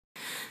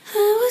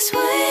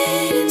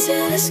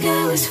until the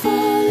sky was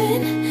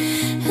falling.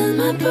 Held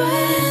my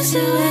breath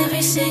till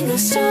every single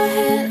star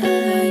had a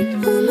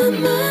light on my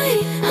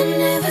mind. I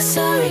never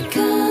saw it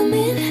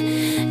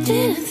coming.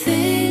 Didn't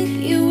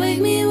think you'd wake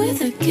me with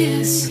a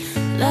kiss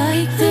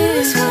like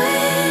this.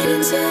 Wait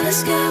until the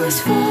sky was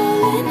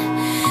falling.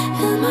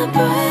 Held my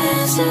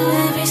breath till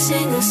every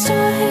single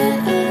star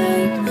had a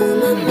light on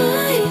my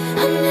mind.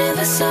 I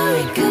never saw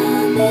it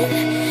coming.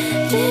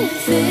 Didn't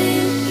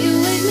think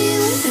you'd wake me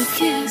with a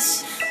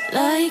kiss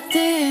like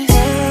this.